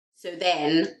So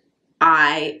then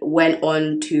I went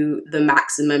on to the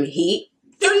maximum heat.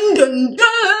 Dun, dun, dun.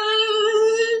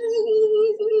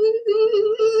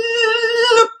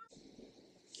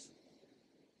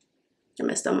 I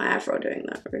messed up my afro doing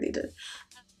that, I really did.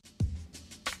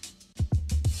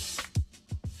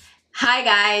 Hi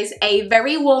guys, a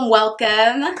very warm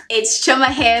welcome. It's Chuma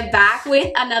here, back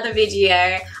with another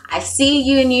video. I see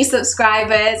you new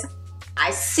subscribers. I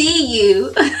see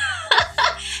you.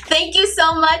 Thank you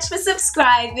so much for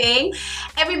subscribing.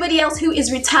 Everybody else who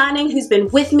is returning, who's been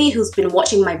with me, who's been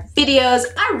watching my videos,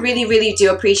 I really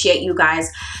do appreciate you guys.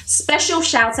 Special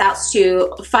shout outs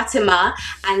to Fatima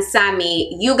and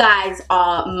Sammy. You guys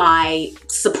are my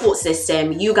support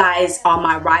system. You guys are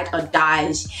my ride or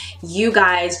dies. You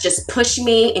guys just push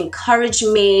me, encourage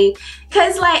me.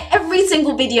 Cause like every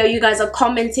single video you guys are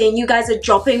commenting, you guys are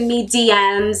dropping me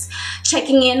DMs,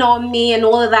 checking in on me and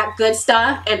all of that good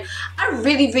stuff. And I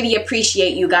really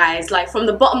appreciate you guys. Like from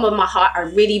the bottom of my heart, I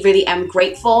really am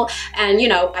grateful. And you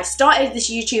know, I started this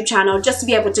YouTube channel just to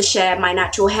be able to share my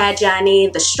natural hair journey,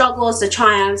 the struggles, the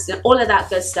triumphs, and all of that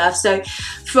good stuff. So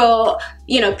for,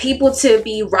 you know, people to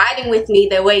be riding with me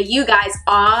the way you guys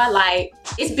are, like,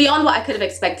 it's beyond what I could have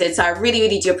expected. So I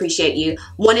really do appreciate you.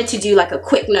 Wanted to do like a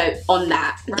quick note on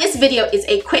that. This video is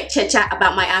a quick chit chat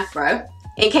about my afro,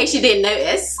 in case you didn't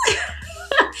notice.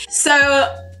 So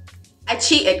I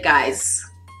cheated, guys,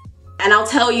 and I'll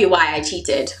tell you why I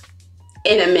cheated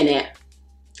in a minute.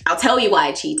 I'll tell you why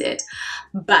I cheated.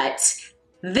 But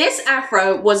this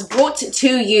afro was brought to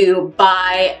you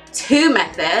by two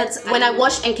methods. When I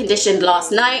washed and conditioned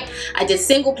last night, I did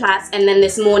single plaits, and then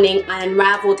this morning I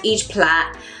unraveled each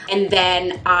plait and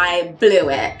then I blew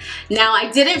it. Now I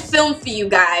didn't film for you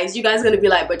guys. You guys are gonna be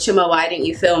like, but Chuma, why didn't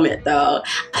you film it though?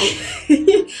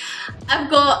 I've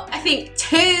got, I think,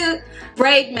 2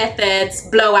 braid methods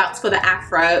blowouts for the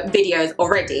afro videos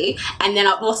already, and then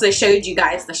I've also showed you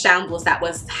guys the shambles. That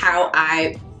was how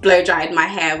I blow dried my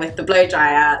hair with the blow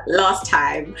dryer last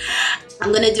time.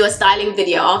 I'm gonna do a styling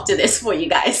video after this for you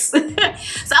guys. So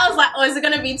I was like, oh, is it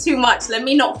gonna be too much? Let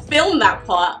me not film that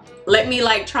part. Let me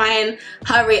like try and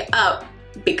hurry up,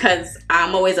 because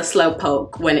I'm always a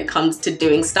slowpoke when it comes to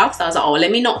doing stuff. So I was like, oh,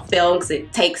 let me not film, because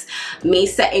it takes me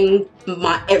setting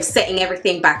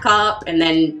everything back up and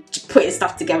then putting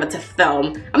stuff together to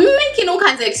film. I'm making all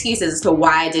kinds of excuses as to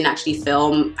why I didn't actually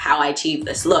film how I achieved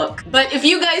this look. But if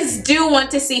you guys do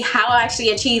want to see how I actually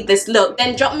achieved this look,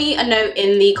 then drop me a note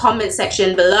in the comment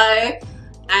section below,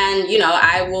 and you know,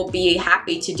 I will be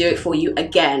happy to do it for you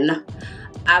again.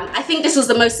 I think this was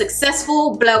the most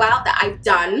successful blowout that I've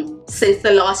done since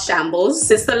the last shambles,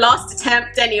 since the last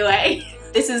attempt anyway.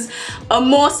 This is a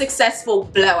more successful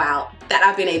blowout that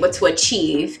I've been able to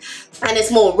achieve, and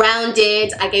it's more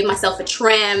rounded. I gave myself a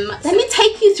trim. Let me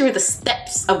take you through the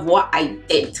steps of what I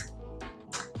did.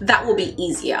 That will be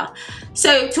easier.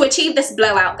 So to achieve this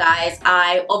blowout, guys,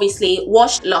 I obviously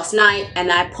washed last night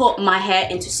and I put my hair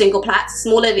into single plaits,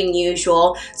 smaller than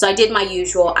usual. So I did my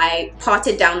usual. I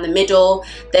parted down the middle,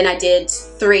 then I did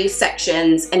 3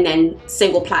 sections and then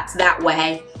single plaits that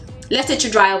way. Left it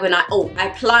to dry overnight. Oh, I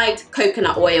applied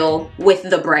coconut oil with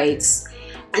the braids.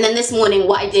 And then this morning,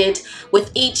 what I did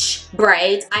with each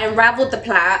braid, I unraveled the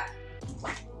plait,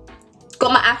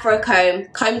 got my afro comb,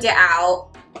 combed it out,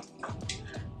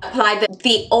 applied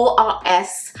the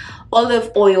ORS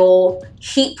olive oil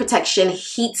heat protection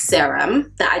heat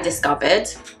serum that I discovered.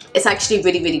 It's actually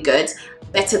really good,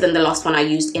 better than the last one I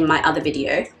used in my other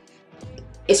video.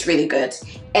 It's really good.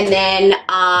 And then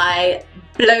I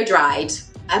blow dried.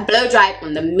 I blow dried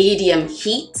on the medium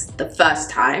heat the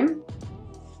first time,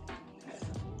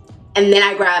 and then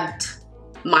I grabbed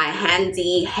my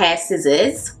handy hair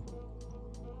scissors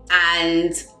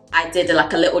and I did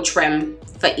like a little trim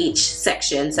for each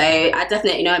section. So I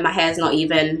definitely know my hair's not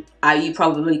even, you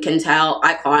probably can tell.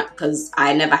 I can't, because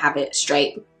I never have it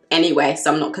straight anyway,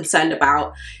 so I'm not concerned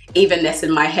about evenness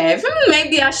in my hair.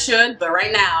 Maybe I should, but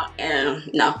right now,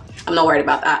 no, I'm not worried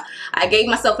about that. I gave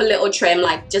myself a little trim,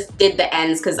 like just did the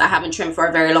ends, because I haven't trimmed for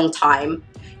a very long time.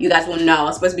 You guys will know I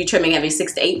was supposed to be trimming every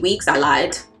 6 to 8 weeks. I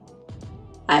lied.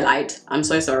 I'm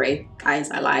so sorry, guys,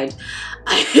 I lied.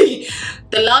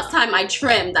 The last time I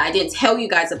trimmed that I didn't tell you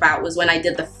guys about was when I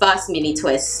did the first mini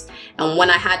twist. And when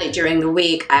I had it during the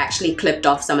week, I actually clipped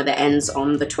off some of the ends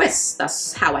on the twists.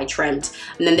 That's how I trimmed.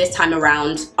 And then this time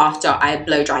around, after I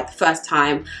blow dried the first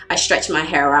time, I stretched my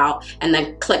hair out and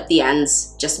then clipped the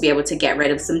ends just to be able to get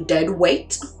rid of some dead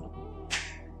weight.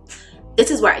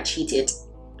 This is where I cheated.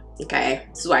 Okay,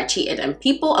 this is why I cheated, and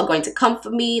people are going to come for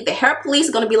me. The hair police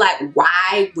are going to be like,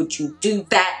 why would you do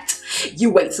that?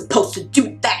 You ain't supposed to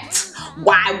do that.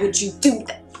 Why would you do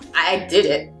that? I did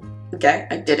it. Okay,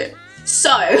 I did it. So,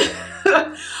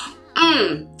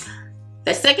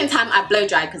 the second time I blow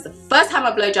dried, because the first time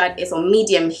I blow dried is on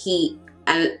medium heat,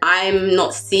 and I'm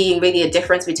not seeing really a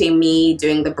difference between me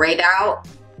doing the braid out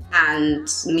and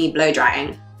me blow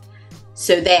drying.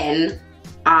 So then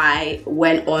I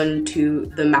went on to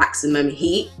the maximum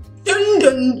heat. Dun,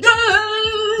 dun, dun.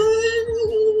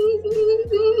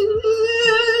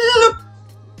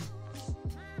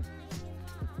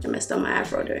 I messed up my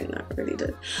afro doing that, I really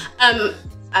did.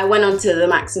 I went on to the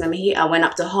maximum heat. I went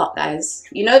up to hot, guys.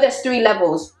 You know there's 3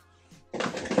 levels.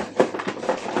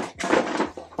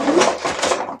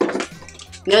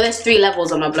 You know there's 3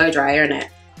 levels on my blow dryer, innit?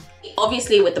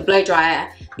 Obviously with the blow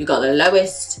dryer, you got the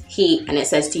lowest heat and it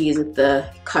says to use the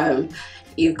comb.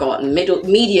 You've got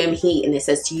medium heat and it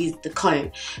says to use the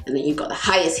comb. And then you've got the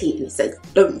highest heat and it says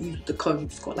don't use the comb.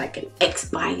 It's got like an X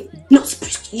by it. You're not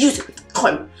supposed to use it with the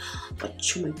comb. But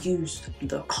Chuma used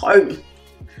the comb.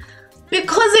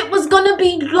 Because it was gonna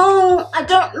be long. I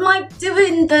don't like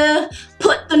doing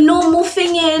put the normal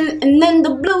thing in and then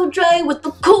the blow dry with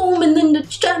the comb and then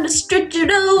trying to stretch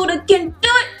it out. I can't do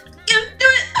it. I can't do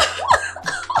it.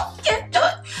 I can't do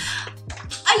it.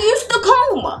 I used the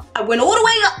comb. I went all the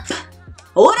way up.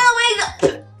 All the way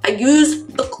up. I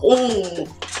used the comb.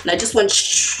 And I just went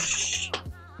shh.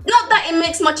 Not that it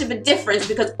makes much of a difference,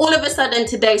 because all of a sudden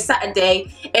today,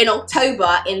 Saturday in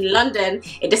October in London,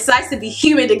 it decides to be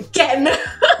humid again.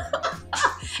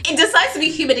 It decides to be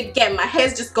humid again. My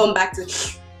hair's just gone back to.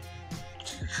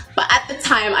 But at the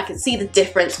time, I could see the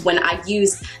difference when I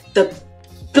used the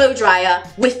blow dryer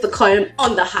with the comb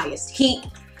on the highest heat.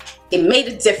 It made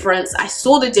a difference. I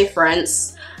saw the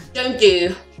difference. Don't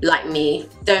do like me.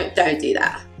 Don't do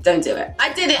that. Don't do it.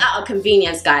 I did it out of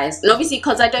convenience, guys. And obviously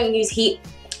because I don't use heat,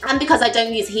 and because I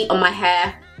don't use heat on my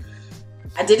hair,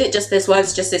 I did it just this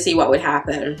once just to see what would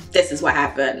happen. This is what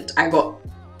happened. I got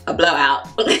a blowout.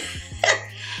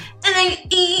 And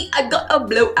I got a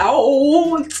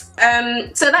blowout.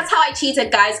 So that's how I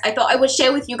cheated, guys. I thought I would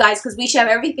share with you guys because we share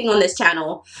everything on this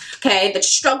channel. Okay, the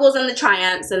struggles and the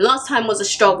triumphs. And last time was a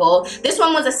struggle. This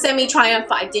one was a semi-triumph,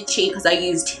 but I did cheat because I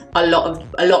used a lot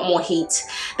more heat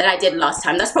than I did last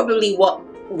time. That's probably what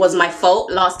was my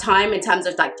fault last time in terms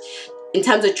of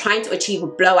trying to achieve a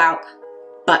blowout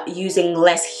but using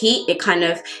less heat.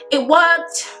 It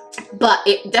worked, but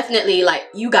it definitely, like,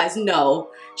 you guys know,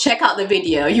 check out the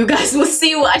video, you guys will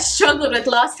see what I struggled with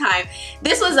last time.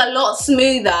 This was a lot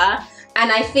smoother,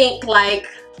 and I think like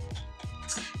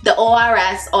the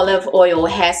ORS olive oil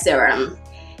hair serum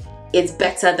is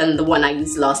better than the one I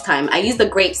used last time. I used the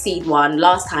grapeseed one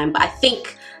last time, but I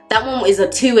think that one is a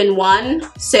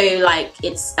 2-in-1, so like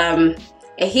it's a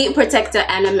heat protector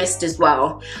and a mist as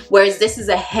well, whereas this is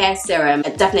a hair serum.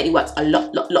 It definitely works a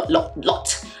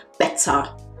lot better.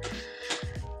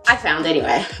 I found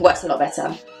anyway, works a lot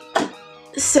better.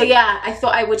 So yeah, I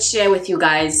thought I would share with you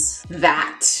guys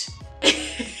that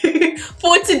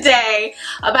for today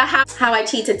about how I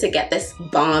cheated to get this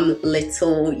bomb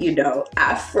little, you know,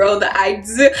 afro that I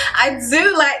do. I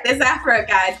do like this afro,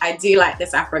 guys. I do like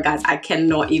this afro, guys. I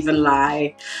cannot even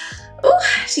lie. Oh,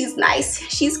 she's nice,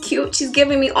 she's cute, she's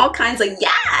giving me all kinds of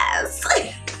yes.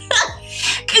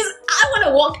 Because I want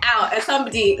to walk out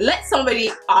and let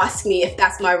somebody ask me if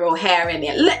that's my real hair in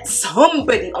it. Let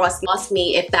somebody ask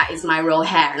me if that is my real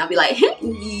hair, and I'll be like,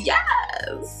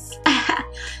 yes.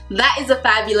 That is the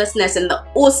fabulousness and the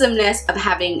awesomeness of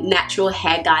having natural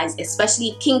hair, guys,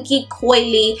 especially kinky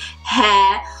coily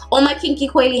hair. All my kinky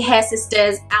coily hair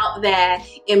sisters out there,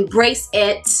 embrace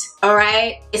it, all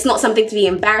right? It's not something to be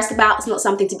embarrassed about. It's not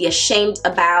something to be ashamed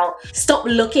about. Stop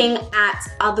looking at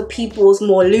other people's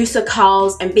more looser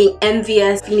curls and being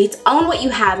envious. You need to own what you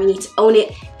have. You need to own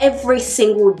it every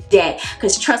single day,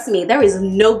 because trust me, there is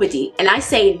nobody, and I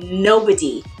say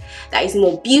nobody, that is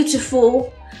more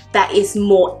beautiful, that is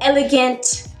more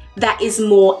elegant, that is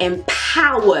more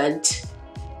empowered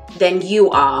than you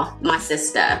are, my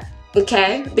sister.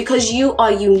 Okay, because you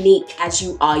are unique as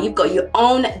you are. You've got your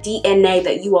own DNA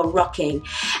that you are rocking,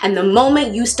 and the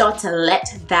moment you start to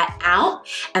let that out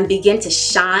and begin to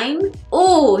shine,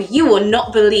 oh, you will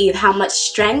not believe how much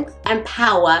strength and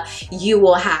power you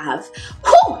will have.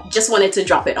 Whew, just wanted to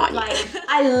drop it on you.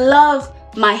 I love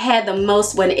my hair the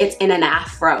most when it's in an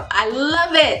afro. I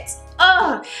love it.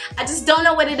 Oh, I just don't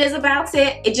know what it is about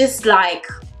it. It just like,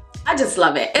 I just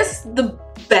love it. It's the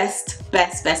best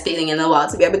feeling in the world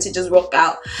to be able to just rock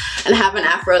out and have an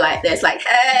afro like this, like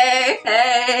hey,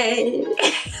 hey.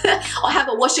 Or have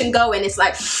a wash and go and it's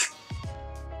like,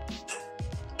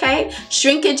 okay.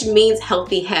 Shrinkage means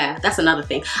healthy hair. That's another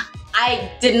thing.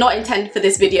 I did not intend for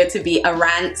this video to be a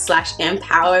rant /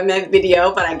 empowerment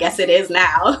video, but I guess it is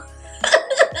now.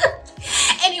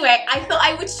 anyway, I thought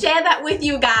I would share that with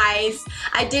you guys.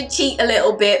 I did cheat a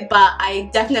little bit, but I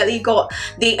definitely got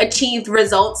the achieved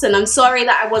results, and I'm sorry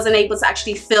that I wasn't able to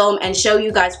actually film and show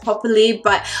you guys properly,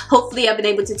 but hopefully I've been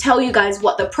able to tell you guys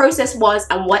what the process was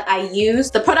and what I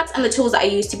used, the products and the tools that I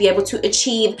used to be able to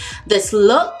achieve this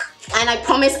look. And I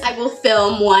promise I will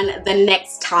film one the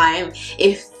next time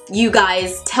if you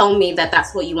guys tell me that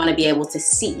that's what you want to be able to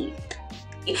see.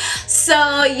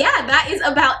 So yeah, that is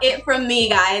about it from me,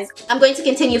 guys. I'm going to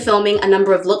continue filming a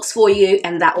number of looks for you,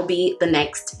 and that will be the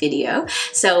next video.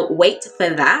 So wait for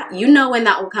that. You know when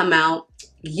that will come out.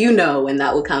 You know when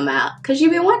that will come out because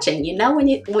you've been watching. You know when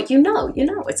you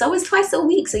know. It's always twice a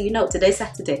week, so you know today's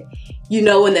Saturday. You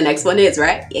know when the next one is,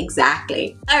 right?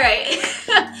 Exactly. All right.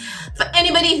 For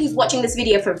anybody who's watching this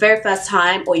video for the very first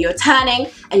time, or you're turning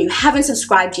and you haven't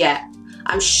subscribed yet,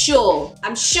 I'm sure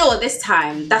this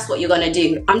time that's what you're gonna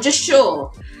do. I'm just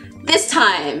sure. This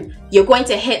time you're going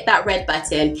to hit that red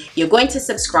button, you're going to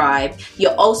subscribe,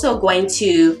 you're also going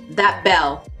to, that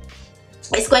bell,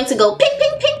 it's going to go ping,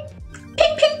 ping, ping,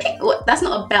 ping, ping, ping. What? That's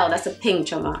not a bell, that's a ping,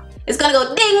 Chuma. It's gonna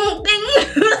go ding, ding.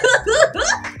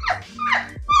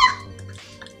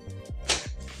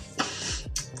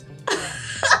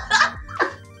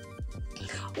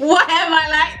 Why am I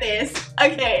like this?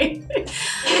 Okay.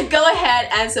 Go ahead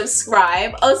and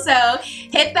subscribe. Also,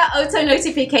 hit that auto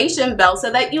notification bell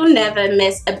so that you'll never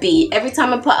miss a beat. Every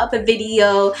time I put up a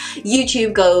video,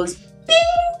 YouTube goes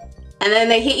bing, and then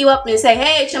they hit you up and say,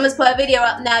 hey, Chuma's put a video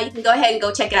up now, you can go ahead and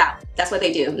go check it out. That's what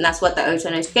they do, and that's what the auto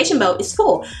notification bell is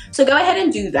for. So go ahead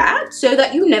and do that so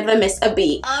that you never miss a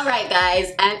beat. All right,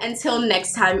 guys, and until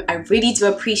next time, I really do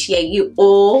appreciate you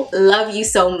all. Love you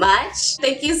so much.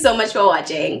 Thank you so much for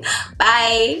watching.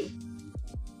 Bye.